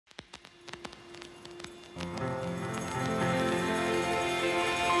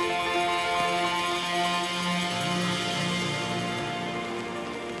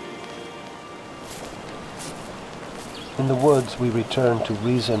In the woods we return to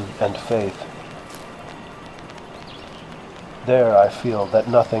reason and faith. There I feel that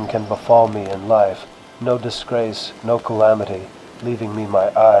nothing can befall me in life, no disgrace, no calamity, leaving me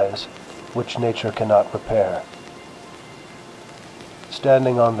my eyes, which nature cannot repair.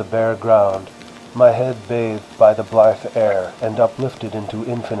 Standing on the bare ground, my head bathed by the blithe air and uplifted into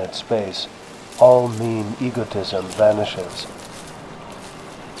infinite space, all mean egotism vanishes.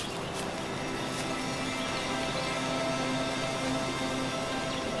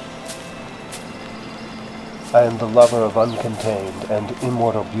 I am the lover of uncontained and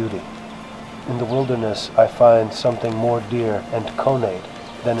immortal beauty. In the wilderness I find something more dear and connate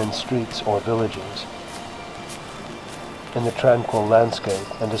than in streets or villages. In the tranquil landscape,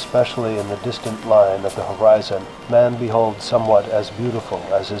 and especially in the distant line of the horizon, man beholds somewhat as beautiful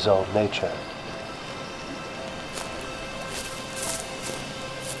as his own nature.